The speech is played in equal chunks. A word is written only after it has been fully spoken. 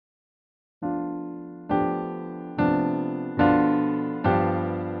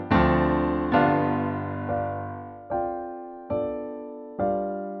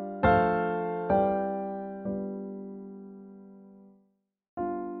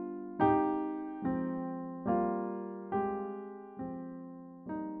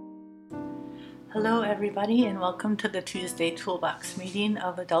Hello everybody and welcome to the Tuesday Toolbox meeting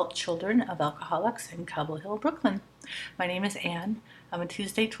of adult children of alcoholics in Cobble Hill, Brooklyn. My name is Anne. I'm a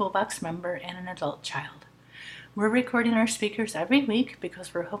Tuesday Toolbox member and an adult child. We're recording our speakers every week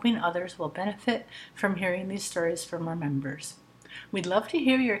because we're hoping others will benefit from hearing these stories from our members. We'd love to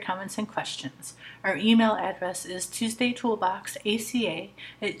hear your comments and questions. Our email address is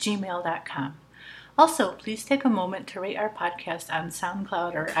tuesdaytoolboxaca@gmail.com. Also, please take a moment to rate our podcast on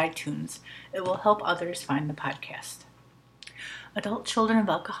SoundCloud or iTunes. It will help others find the podcast. Adult Children of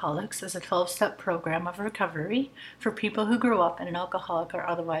Alcoholics is a 12-step program of recovery for people who grew up in an alcoholic or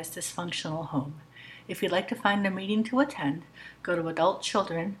otherwise dysfunctional home. If you'd like to find a meeting to attend, go to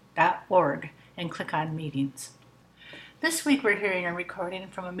adultchildren.org and click on meetings. This week we're hearing a recording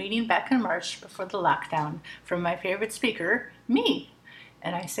from a meeting back in March before the lockdown from my favorite speaker, me.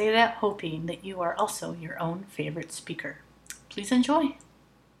 And I say that hoping that you are also your own favorite speaker. Please enjoy.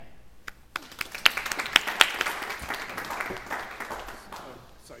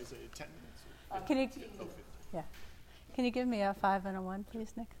 Sorry, is it 10 minutes? Can you give me a 5 and a 1,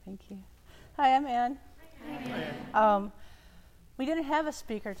 please, Nick? Thank you. Hi, I'm Ann. Hi. We didn't have a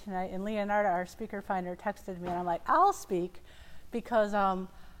speaker tonight, and Leonardo, our speaker finder, texted me, and I'm like, I'll speak because I've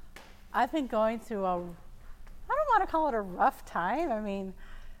been going through I don't want to call it a rough time. I mean,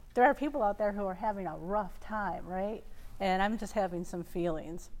 there are people out there who are having a rough time, right? And I'm just having some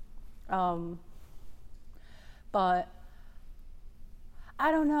feelings. But I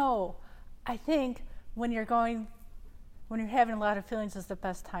don't know. I think when you're having a lot of feelings is the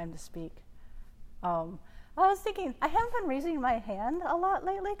best time to speak. I was thinking, I haven't been raising my hand a lot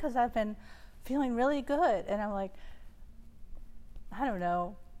lately because I've been feeling really good. And I'm like, I don't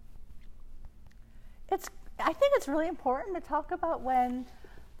know. I think it's really important to talk about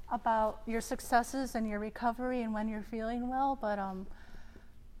your successes and your recovery and when you're feeling well, but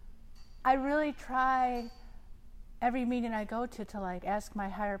I really try every meeting I go to like ask my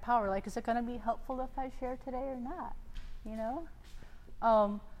higher power, like, is it going to be helpful if I share today or not? You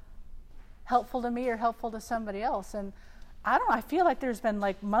know? Helpful to me or helpful to somebody else. And I don't know, I feel like there's been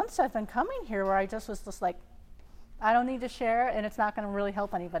like months I've been coming here where I was just like, I don't need to share, and it's not going to really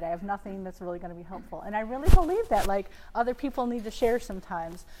help anybody. I have nothing that's really going to be helpful. And I really believe that, like, other people need to share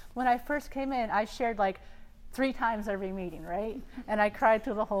sometimes. When I first came in, I shared, like, 3 times every meeting, right? And I cried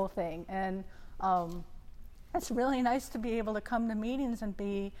through the whole thing. And it's really nice to be able to come to meetings and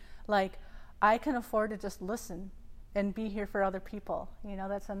be, like, I can afford to just listen and be here for other people. You know,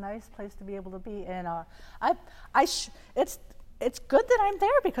 that's a nice place to be able to be. And it's good that I'm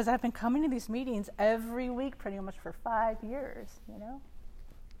there because I've been coming to these meetings every week pretty much for 5 years, you know.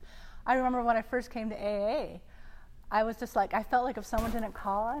 I remember when I first came to AA, I was just like, I felt like if someone didn't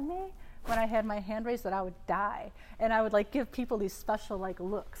call on me when I had my hand raised that I would die. And I would like give people these special like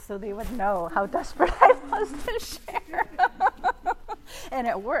looks so they would know how desperate I was to share. And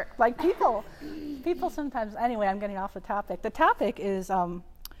it worked. Like people sometimes, anyway, I'm getting off the topic. The topic is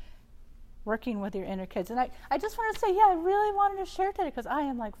working with your inner kids. And I just want to say, I really wanted to share today because I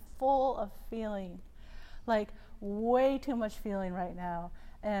am like full of feeling, like way too much feeling right now.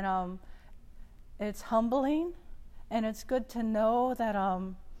 And it's humbling, and it's good to know that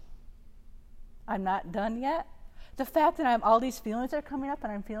I'm not done yet. The fact that all these feelings are coming up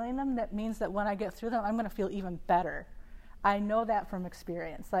and I'm feeling them, that means that when I get through them, I'm going to feel even better. I know that from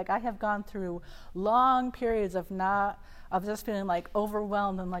experience. Like I have gone through long periods of just feeling like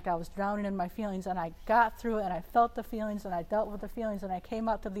overwhelmed and like I was drowning in my feelings, and I got through it and I felt the feelings and I dealt with the feelings and I came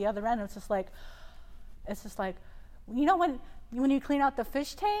out to the other end. It's just like, you know, when you clean out the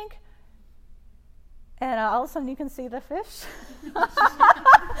fish tank and all of a sudden you can see the fish.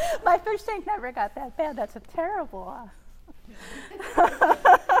 My fish tank never got that bad. That's a terrible.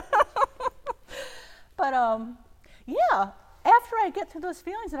 But after I get through those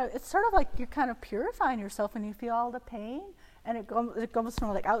feelings, it's sort of like you're kind of purifying yourself and you feel all the pain, and it goes from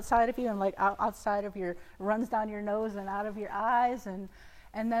like outside of you and like outside of runs down your nose and out of your eyes, and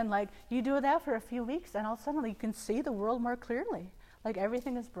then like you do that for a few weeks, and all of a sudden you can see the world more clearly. Like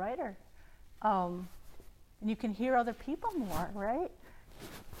everything is brighter, and you can hear other people more, right?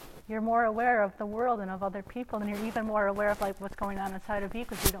 You're more aware of the world and of other people, and you're even more aware of like what's going on inside of you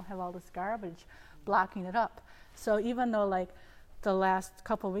because you don't have all this garbage blocking it up. So even though like the last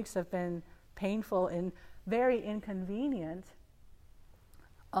couple of weeks have been painful and very inconvenient,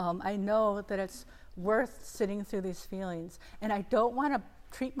 I know that it's worth sitting through these feelings. And I don't want to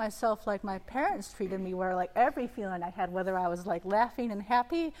treat myself like my parents treated me, where like every feeling I had, whether I was like laughing and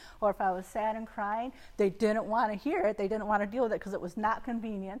happy or if I was sad and crying, they didn't want to hear it. They didn't want to deal with it because it was not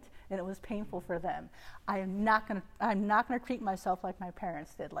convenient and it was painful for them. I'm not going to treat myself like my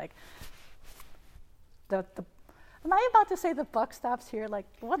parents did. Like am I about to say the buck stops here? Like,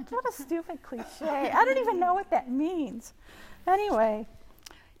 what a stupid cliche. I don't even know what that means. Anyway,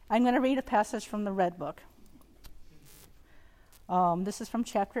 I'm going to read a passage from the Red Book. This is from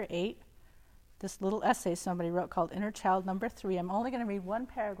chapter 8. This little essay somebody wrote called Inner Child Number 3. I'm only going to read one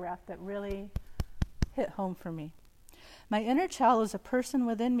paragraph that really hit home for me. My inner child was a person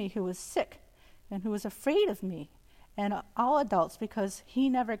within me who was sick and who was afraid of me and all adults because he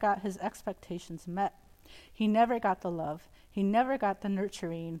never got his expectations met. He never got the love. He never got the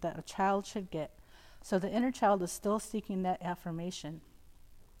nurturing that a child should get. So the inner child is still seeking that affirmation.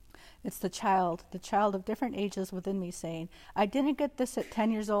 It's the child of different ages within me saying, I didn't get this at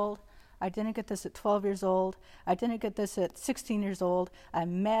 10 years old. I didn't get this at 12 years old. I didn't get this at 16 years old.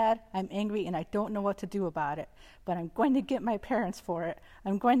 I'm mad, I'm angry, and I don't know what to do about it. But I'm going to get my parents for it.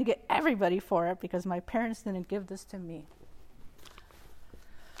 I'm going to get everybody for it because my parents didn't give this to me.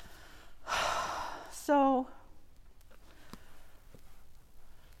 So,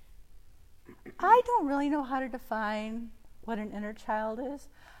 I don't really know how to define what an inner child is.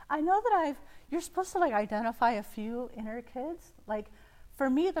 I know that you're supposed to identify a few inner kids. For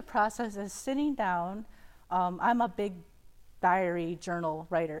me, the process is sitting down. I'm a big diary journal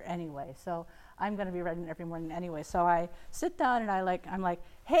writer anyway, so I'm going to be writing every morning anyway. So I sit down and I'm like,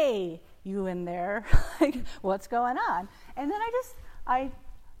 hey, you in there, what's going on? And then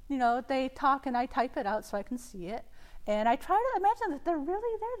they talk and I type it out so I can see it. And I try to imagine that they're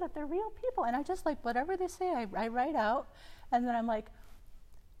really there, that they're real people. And I just whatever they say, I write out. And then I'm like,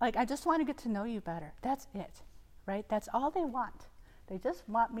 I just want to get to know you better. That's it, right? That's all they want. They just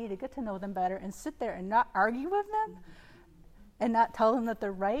want me to get to know them better and sit there and not argue with them and not tell them that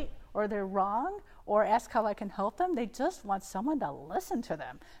they're right or they're wrong or ask how I can help them. They just want someone to listen to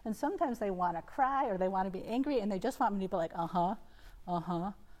them. And sometimes they want to cry or they want to be angry and they just want me to be like, uh-huh,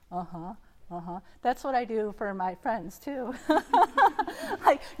 uh-huh, uh-huh, uh-huh. That's what I do for my friends too.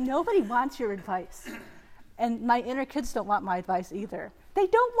 Nobody wants your advice. And my inner kids don't want my advice either. They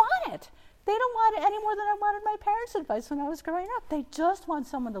don't want it. They don't want it any more than I wanted my parents' advice when I was growing up. They just want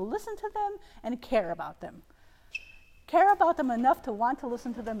someone to listen to them and care about them. Care about them enough to want to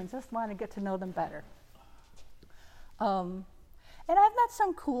listen to them and just want to get to know them better. And I've met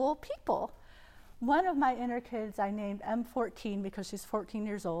some cool people. One of my inner kids I named M14 because she's 14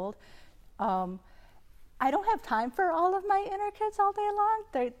 years old. I don't have time for all of my inner kids all day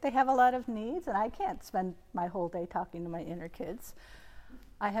long. They have a lot of needs, and I can't spend my whole day talking to my inner kids.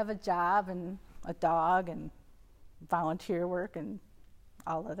 I have a job and a dog and volunteer work and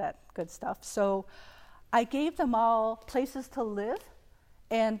all of that good stuff. So I gave them all places to live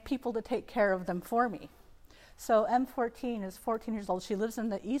and people to take care of them for me. So M14 is 14 years old. She lives in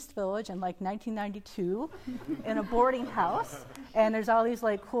the East Village in 1992 in a boarding house. And there's all these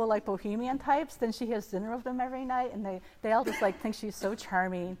cool bohemian types. Then she has dinner with them every night and they all just think she's so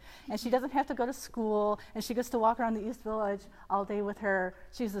charming. And she doesn't have to go to school and she gets to walk around the East Village all day with her.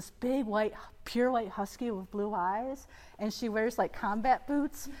 She's this big pure white husky with blue eyes. And she wears combat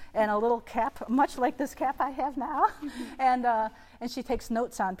boots and a little cap, much like this cap I have now. And she takes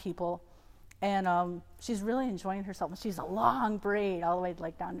notes on people. And she's really enjoying herself. And she's a long braid all the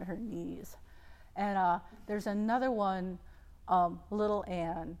way down to her knees. And there's another one, little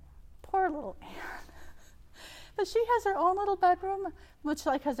Anne. Poor little Anne. But she has her own little bedroom, which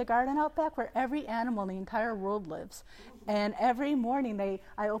has a garden out back where every animal in the entire world lives. And every morning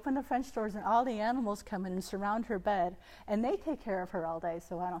I open the French doors and all the animals come in and surround her bed. And they take care of her all day,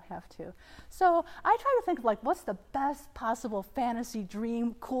 so I don't have to. So I try to think of what's the best possible fantasy,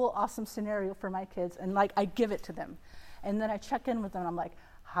 dream, cool, awesome scenario for my kids. And I give it to them. And then I check in with them and I'm like,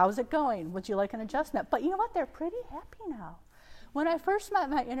 how's it going? Would you like an adjustment? But you know what? They're pretty happy now. When I first met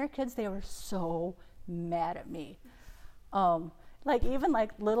my inner kids, they were so mad at me. Even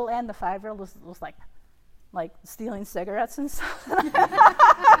little Anne, the 5-year-old, was stealing cigarettes and stuff. But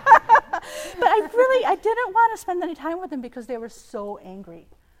I didn't want to spend any time with them because they were so angry.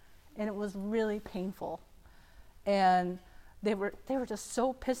 And it was really painful. And they were just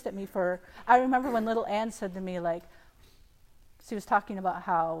so pissed at me I remember when little Anne said to me, she was talking about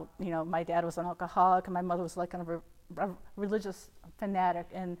how, my dad was an alcoholic and my mother was a religious fanatic,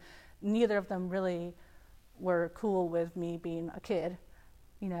 and neither of them really were cool with me being a kid,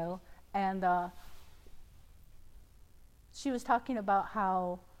 and she was talking about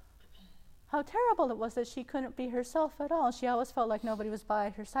how terrible it was that she couldn't be herself at all. She always felt like nobody was by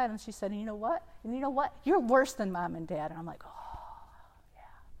her side, and she said, you know what, you're worse than Mom and Dad. And I'm like, oh, yeah,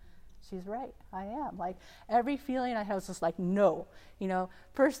 she's right, I am. Every feeling I had was just no.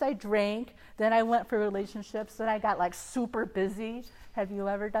 First I drank, then I went for relationships, then I got super busy. Have you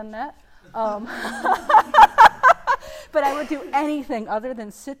ever done that? But I would do anything other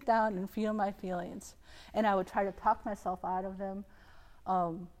than sit down and feel my feelings. And I would try to talk myself out of them.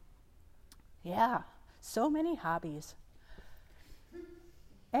 So many hobbies.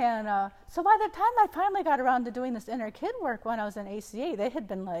 And so by the time I finally got around to doing this inner kid work when I was in ACA,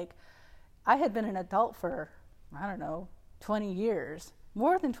 I had been an adult for, 20 years,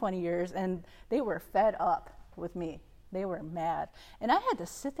 more than 20 years, and they were fed up with me. They were mad. And I had to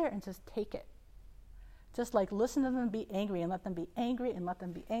sit there and just take it. Just like listen to them be angry and let them be angry and let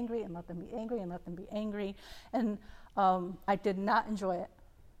them be angry and let them be angry and let them be angry. And I did not enjoy it.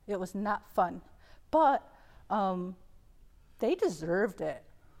 It was not fun. But they deserved it.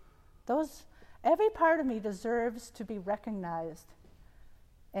 Every part of me deserves to be recognized.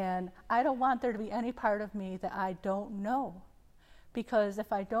 And I don't want there to be any part of me that I don't know. Because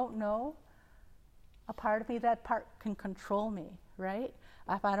if I don't know a part of me, that part can control me, right?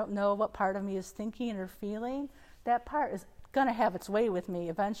 If I don't know what part of me is thinking or feeling, that part is going to have its way with me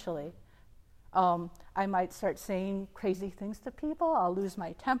eventually. I might start saying crazy things to people. I'll lose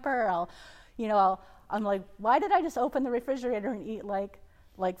my temper. I'm like, why did I just open the refrigerator and eat like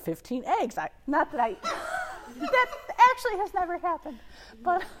 15 eggs? That actually has never happened.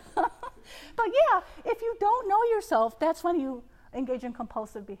 But yeah, if you don't know yourself, that's when you engage in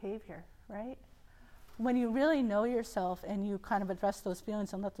compulsive behavior, right? When you really know yourself and you kind of address those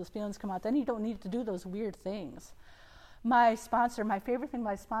feelings and let those feelings come out, then you don't need to do those weird things. My favorite thing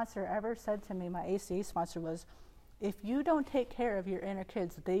my sponsor ever said to me, my ACA sponsor, was, if you don't take care of your inner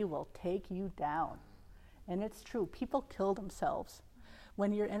kids, they will take you down. And it's true. People kill themselves.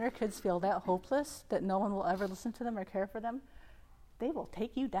 When your inner kids feel that hopeless that no one will ever listen to them or care for them, they will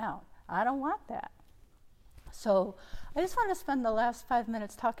take you down. I don't want that. So I just want to spend the last 5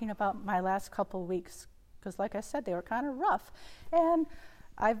 minutes talking about my last couple weeks, because like I said, they were kind of rough. And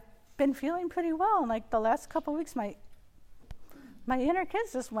I've been feeling pretty well. And like the last couple weeks, my inner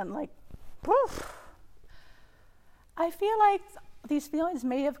kids just went like, poof. I feel like these feelings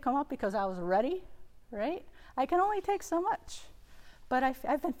may have come up because I was ready, right? I can only take so much. But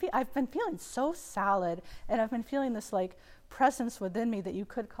I've been feeling so solid, and I've been feeling this like presence within me that you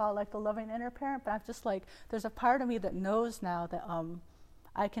could call like the loving inner parent. But I'm just like, there's a part of me that knows now that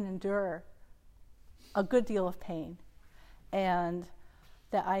I can endure a good deal of pain, and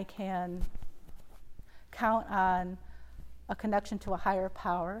that I can count on a connection to a higher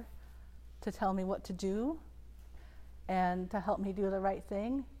power to tell me what to do and to help me do the right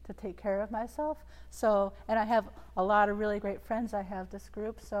thing, to take care of myself. So, and I have a lot of really great friends. I have this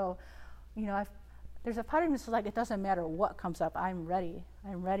group. So, there's a part of me that's like, it doesn't matter what comes up. I'm ready.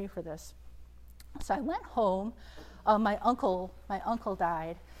 I'm ready for this. So I went home. My uncle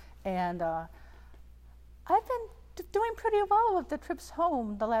died, and I've been doing pretty well with the trips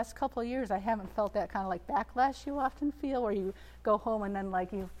home the last couple of years. I haven't felt that kind of like backlash you often feel, where you go home and then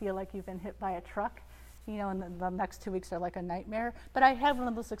like you feel like you've been hit by a truck, and the next 2 weeks are like a nightmare. But I had one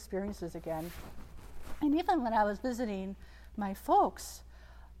of those experiences again. And even when I was visiting my folks,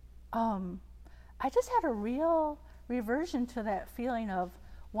 I just had a real reversion to that feeling of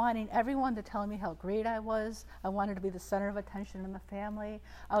wanting everyone to tell me how great I was. I wanted to be the center of attention in the family.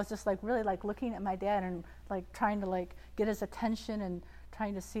 I was just like really like looking at my dad and like trying to like get his attention and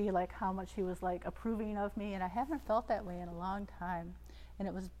trying to see like how much he was like approving of me. And I haven't felt that way in a long time. And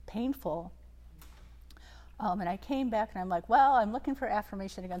it was painful. And I came back and I'm like, well, I'm looking for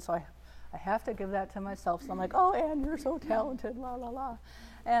affirmation again, so I have to give that to myself. So I'm like, oh, Anne, you're so talented, la, la, la.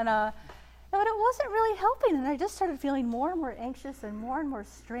 And but it wasn't really helping, and I just started feeling more and more anxious and more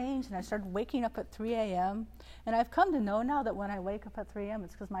strange, and I started waking up at 3 a.m. And I've come to know now that when I wake up at 3 a.m.,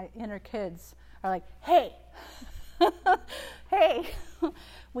 it's because my inner kids are like, hey, hey,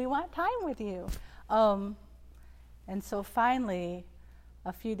 we want time with you. And so finally,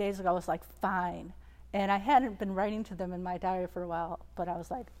 a few days ago, I was like, fine. And I hadn't been writing to them in my diary for a while, but I was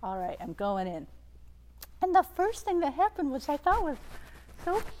like, all right, I'm going in. And the first thing that happened, which I thought was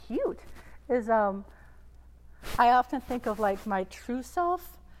so cute, is I often think of like my true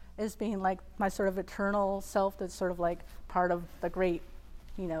self as being like my sort of eternal self that's sort of like part of the great,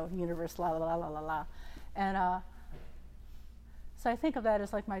 universe, la, la, la, la, la, la. And so I think of that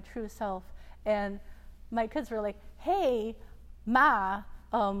as like my true self. And my kids were like, hey, Ma,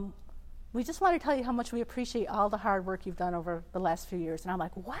 we just want to tell you how much we appreciate all the hard work you've done over the last few years. And I'm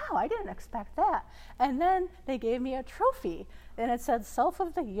like, wow, I didn't expect that. And then they gave me a trophy, and it said Self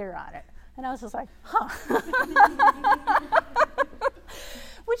of the Year on it. And I was just like, huh.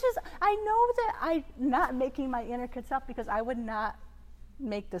 Which is, I know that I'm not making my inner kids up, because I would not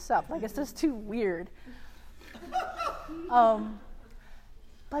make this up. Like, it's just too weird.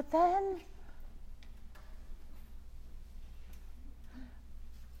 But then,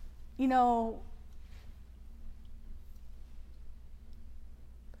 you know,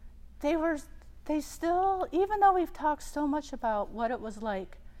 they still, even though we've talked so much about what it was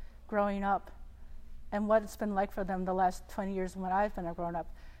like growing up and what it's been like for them the last 20 years when I've been a grown-up,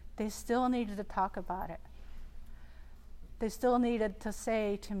 they still needed to talk about it. They still needed to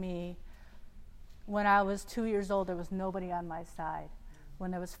say to me, when I was 2 years old, there was nobody on my side.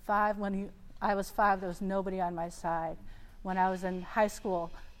 When I was 5, there was nobody on my side. When I was in high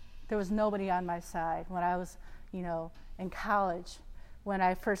school, there was nobody on my side. When I was, in college, when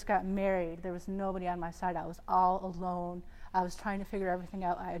I first got married, there was nobody on my side. I was all alone. I was trying to figure everything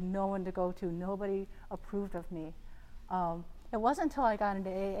out. I had no one to go to. Nobody approved of me. It wasn't until I got into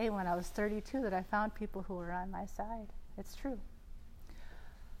AA when I was 32 that I found people who were on my side. It's true.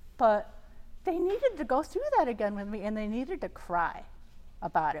 But they needed to go through that again with me, and they needed to cry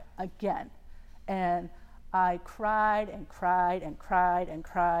about it again. And I cried and cried and cried and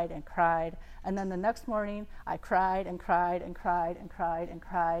cried and cried. And then the next morning, I cried and cried and cried and cried and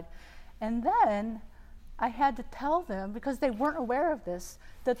cried. And then I had to tell them, because they weren't aware of this,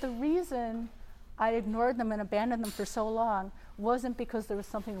 that the reason I ignored them and abandoned them for so long wasn't because there was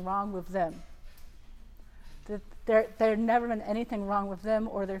something wrong with them. That there had never been anything wrong with them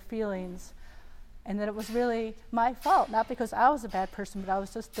or their feelings. And that it was really my fault, not because I was a bad person, but I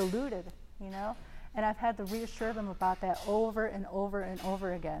was just deluded, And I've had to reassure them about that over and over and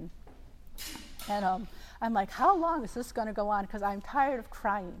over again. And I'm like, how long is this going to go on? Because I'm tired of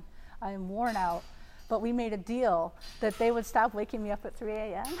crying. I am worn out. But we made a deal that they would stop waking me up at 3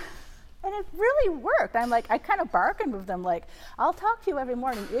 a.m. And it really worked. I kind of bargained with them, like, I'll talk to you every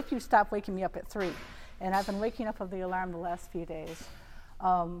morning if you stop waking me up at 3. And I've been waking up with the alarm the last few days.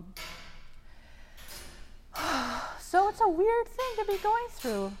 So it's a weird thing to be going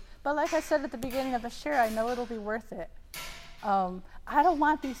through. But like I said at the beginning of the share, I know it'll be worth it. I don't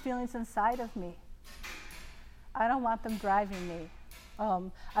want these feelings inside of me. I don't want them driving me.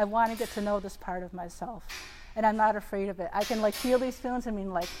 I want to get to know this part of myself. And I'm not afraid of it. I can feel these feelings.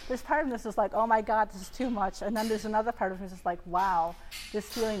 This part of this is like, oh my God, this is too much. And then there's another part of me that's like, wow, this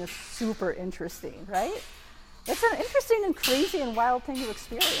feeling is super interesting, right? It's an interesting and crazy and wild thing to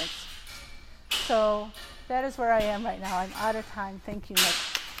experience. So that is where I am right now. I'm out of time. Thank you, Nick.